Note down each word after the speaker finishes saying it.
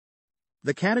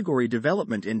The Category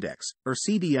Development Index, or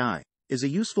CDI, is a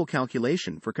useful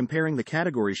calculation for comparing the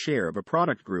category share of a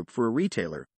product group for a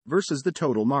retailer versus the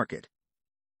total market.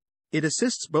 It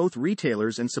assists both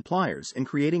retailers and suppliers in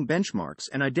creating benchmarks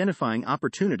and identifying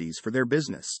opportunities for their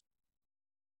business.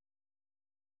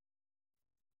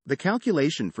 The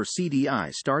calculation for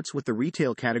CDI starts with the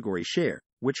retail category share,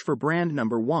 which for brand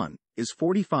number 1 is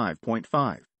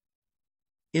 45.5.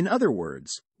 In other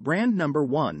words, brand number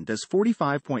 1 does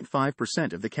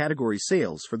 45.5% of the category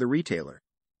sales for the retailer.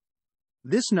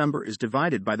 This number is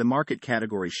divided by the market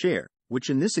category share, which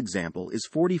in this example is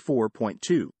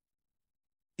 44.2.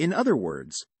 In other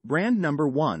words, brand number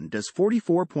 1 does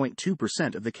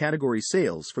 44.2% of the category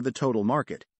sales for the total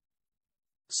market.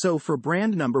 So for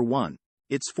brand number 1,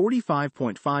 it's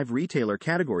 45.5 retailer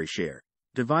category share,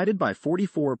 divided by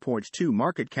 44.2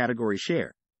 market category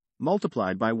share,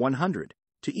 multiplied by 100,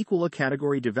 to equal a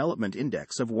category development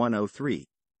index of 103.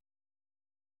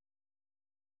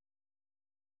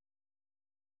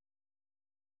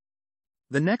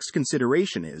 The next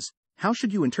consideration is, how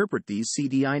should you interpret these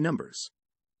CDI numbers?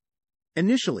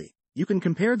 Initially, you can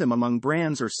compare them among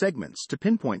brands or segments to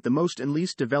pinpoint the most and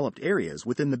least developed areas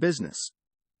within the business.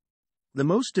 The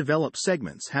most developed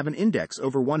segments have an index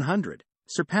over 100,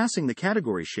 surpassing the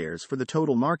category shares for the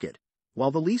total market,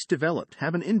 while the least developed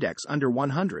have an index under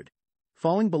 100,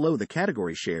 falling below the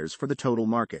category shares for the total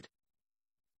market.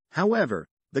 However,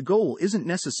 the goal isn't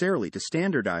necessarily to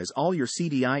standardize all your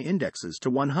CDI indexes to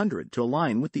 100 to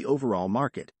align with the overall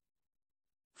market.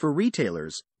 For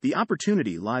retailers, the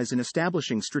opportunity lies in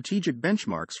establishing strategic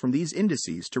benchmarks from these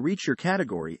indices to reach your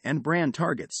category and brand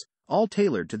targets, all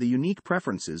tailored to the unique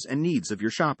preferences and needs of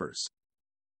your shoppers.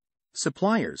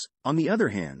 Suppliers, on the other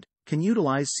hand, can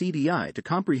utilize CDI to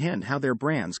comprehend how their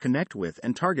brands connect with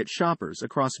and target shoppers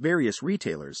across various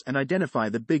retailers and identify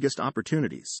the biggest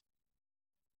opportunities.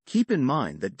 Keep in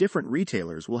mind that different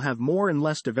retailers will have more and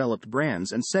less developed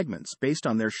brands and segments based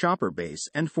on their shopper base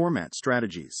and format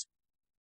strategies.